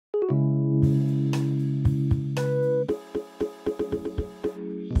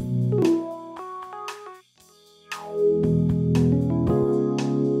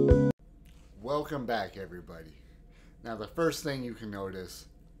Welcome back, everybody. Now, the first thing you can notice,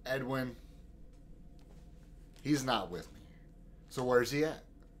 Edwin, he's not with me. So where's he at?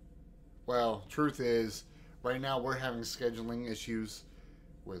 Well, truth is, right now we're having scheduling issues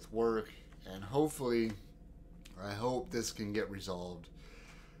with work, and hopefully, I hope this can get resolved.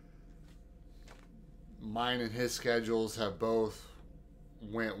 Mine and his schedules have both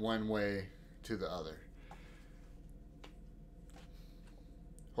went one way to the other.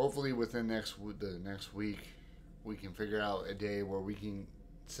 Hopefully within the next week, we can figure out a day where we can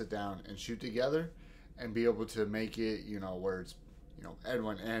sit down and shoot together and be able to make it, where it's,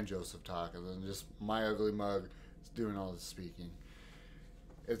 Edwin and Joseph talk, and then just my ugly mug is doing all the speaking.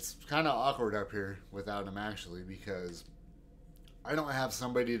 It's kind of awkward up here without him, actually, because I don't have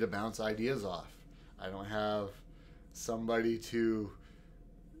somebody to bounce ideas off. I don't have somebody to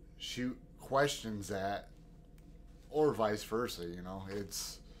shoot questions at, or vice versa.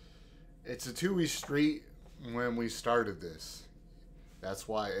 It's a two-way street when we started this. That's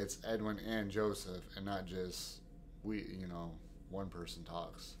why it's Edwin and Joseph, and not just one person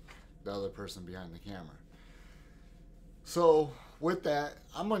talks, the other person behind the camera. So with that,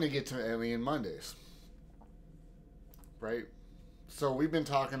 I'm going to get to Alien Mondays, right? So we've been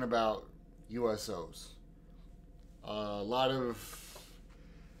talking about USOs. A lot of,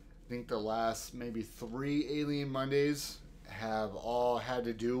 I think the last maybe 3 Alien Mondays have all had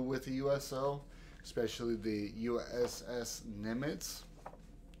to do with the USO, especially the USS Nimitz.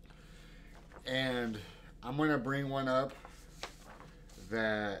 And I'm going to bring one up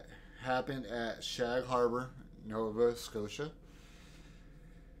that happened at Shag Harbor, Nova Scotia.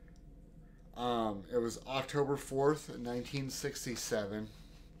 It was October 4th, 1967.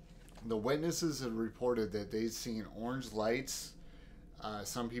 The witnesses had reported that they'd seen orange lights.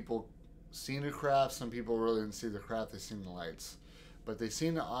 Some people seen a craft, some people really didn't see the craft, they seen the lights. But they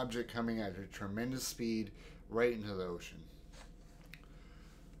seen the object coming at a tremendous speed right into the ocean.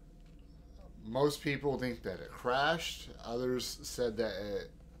 Most people think that it crashed. Others said that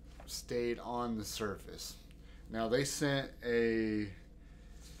it stayed on the surface. Now they sent the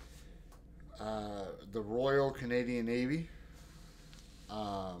Royal Canadian Navy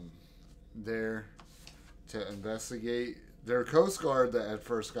there to investigate. Their Coast Guard that at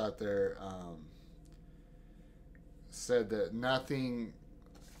first got there said that nothing,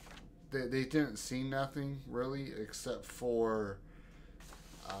 they didn't see nothing really except for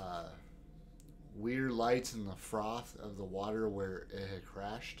weird lights in the froth of the water where it had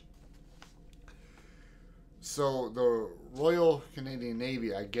crashed. So the Royal Canadian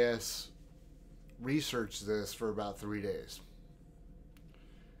Navy, I guess, researched this for about 3 days.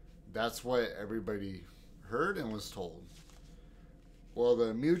 That's what everybody heard and was told. Well,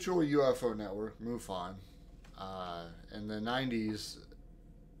 the Mutual UFO Network, MUFON, in the 90s,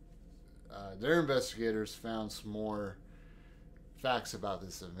 their investigators found some more facts about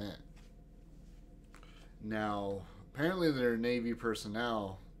this event. Now, apparently their Navy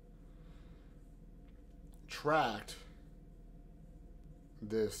personnel tracked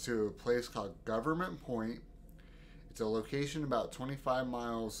this to a place called Government Point. It's a location about 25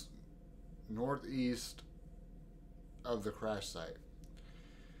 miles northeast of the crash site.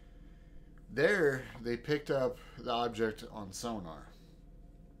 There, they picked up the object on sonar.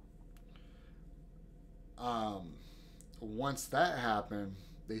 Once that happened,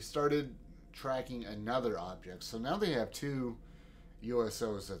 they started tracking another object. So now they have 2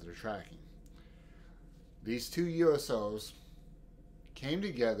 USOs that they're tracking. These 2 USOs came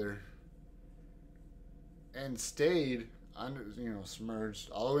together and stayed under, submerged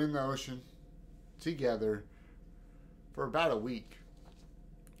all the way in the ocean together for about a week.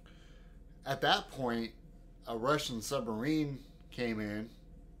 At that point, a Russian submarine came in,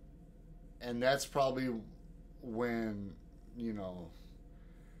 and that's probably when,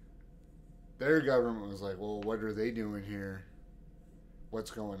 their government was like, well, what are they doing here?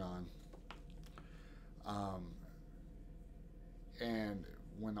 What's going on? And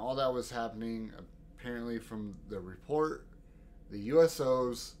when all that was happening, apparently from the report, the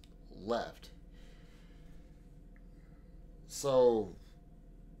USOs left. So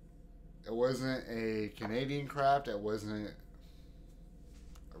it wasn't a Canadian craft, it wasn't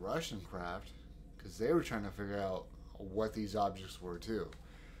a Russian craft, because they were trying to figure out what these objects were too.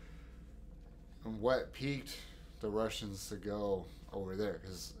 And what piqued the Russians to go over there,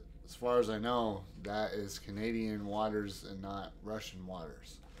 because as far as I know, that is Canadian waters and not Russian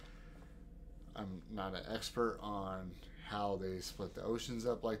waters. I'm not an expert on how they split the oceans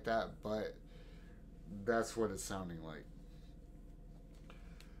up like that, but that's what it's sounding like.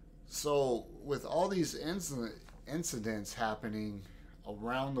 So with all these incidents happening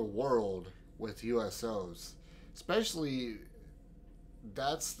around the world with USOs, especially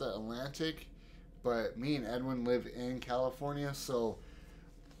that's the Atlantic, but me and Edwin live in California, so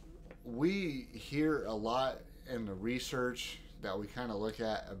we hear a lot in the research that we kind of look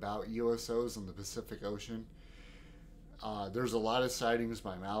at about USOs in the Pacific Ocean. There's a lot of sightings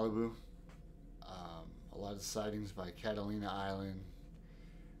by Malibu, a lot of sightings by Catalina Island,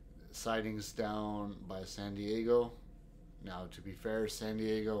 sightings down by San Diego. Now, to be fair, San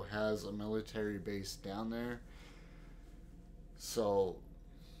Diego has a military base down there. So,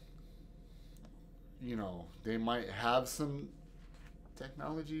 you know, they might have some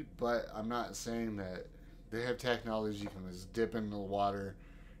technology, but I'm not saying that they have technology. You can just dip into the water,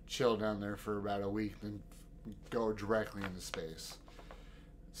 chill down there for about a week, then go directly into space.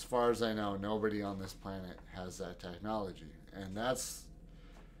 As far as I know, nobody on this planet has that technology. And that's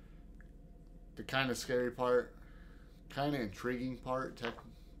the kind of scary part, kind of intriguing part,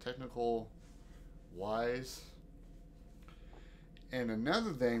 technical wise. And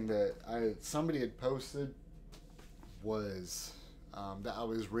another thing that somebody had posted was that I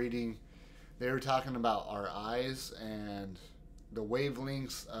was reading. They were talking about our eyes and the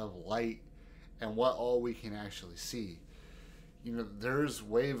wavelengths of light and what all we can actually see. You know, there's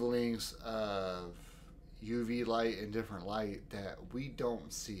wavelengths of UV light and different light that we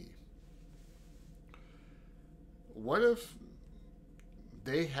don't see. What if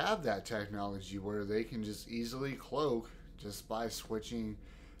they have that technology where they can just easily cloak just by switching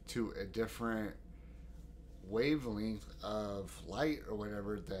to a different wavelength of light or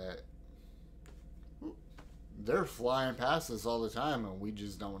whatever, that they're flying past us all the time and we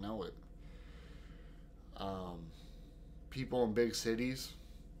just don't know it. People in big cities,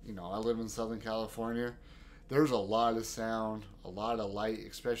 you know, I live in Southern California. There's a lot of sound, a lot of light,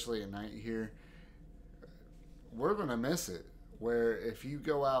 especially at night here. We're going to miss it. Where if you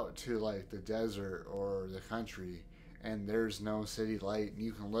go out to like the desert or the country and there's no city light, and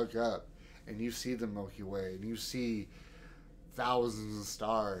you can look up and you see the Milky Way and you see thousands of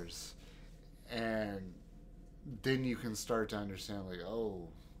stars, and then you can start to understand, like, oh,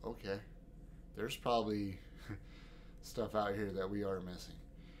 okay, there's probably stuff out here that we are missing.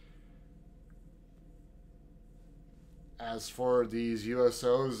 As for these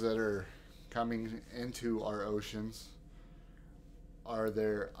USOs that are coming into our oceans, are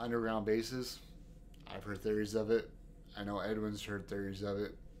there underground bases? I've heard theories of it. I know Edwin's heard theories of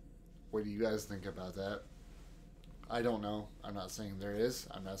it. What do you guys think about that? I don't know. I'm not saying there is.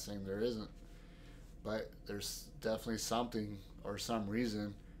 I'm not saying there isn't. But there's definitely something or some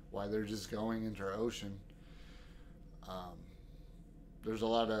reason why they're just going into our ocean. There's a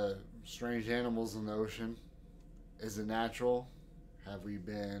lot of strange animals in the ocean. Is it natural? Have we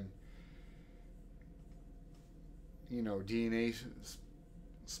been, you know, DNA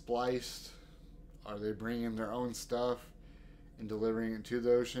spliced? Are they bringing their own stuff and delivering it to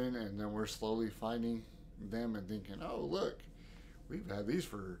the ocean, and then we're slowly finding them and thinking, oh, look, we've had these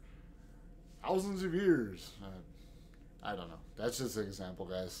for thousands of years. I don't know. That's just an example,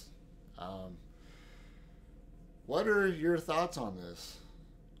 guys. What are your thoughts on this?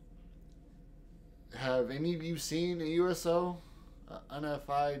 Have any of you seen a USO?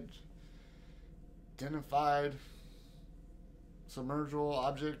 Unidentified submergible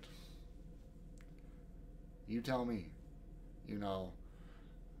object? You tell me. You know,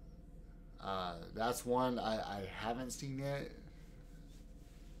 that's one I haven't seen yet.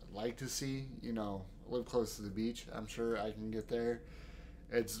 I'd like to see. You know, I live close to the beach. I'm sure I can get there.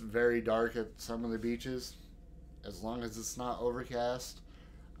 It's very dark at some of the beaches. As long as it's not overcast,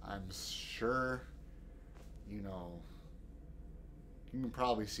 I'm sure, you know, you can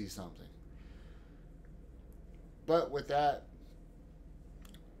probably see something. But with that,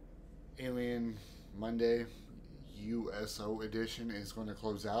 Alien Monday USO edition is going to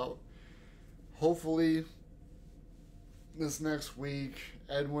close out. Hopefully this next week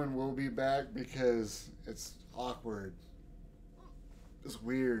Edwin will be back, because it's awkward. It's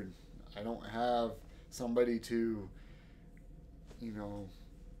weird. I don't have somebody to, you know,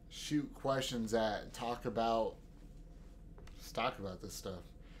 shoot questions at, talk about this stuff.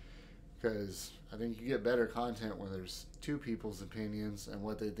 Because I think you get better content when there's two people's opinions and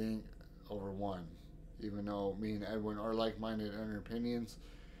what they think over one. Even though me and Edwin are like-minded in our opinions,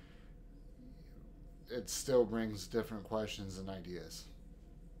 it still brings different questions and ideas.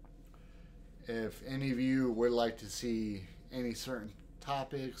 If any of you would like to see any certain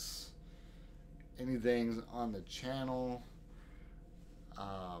topics, anything on the channel,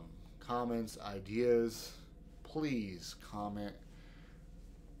 comments, ideas, please comment.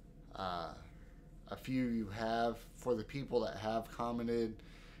 A few you have. For the people that have commented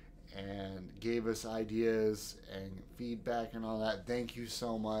and gave us ideas and feedback and all that. Thank you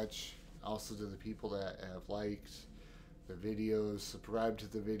so much. Also to the people that have liked the videos, subscribed to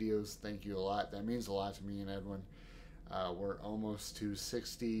the videos, thank you a lot. That means a lot to me and Edwin. We're almost to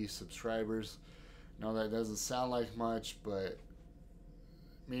 60 subscribers. No, that doesn't sound like much, but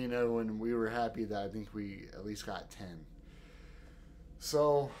me and Edwin, we were happy that I think we at least got 10.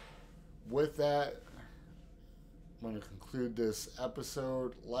 So with that, I'm going to conclude this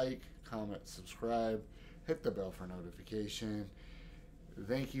episode. Like, comment, subscribe, hit the bell for notification.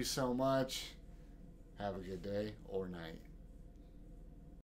 Thank you so much. Have a good day or night.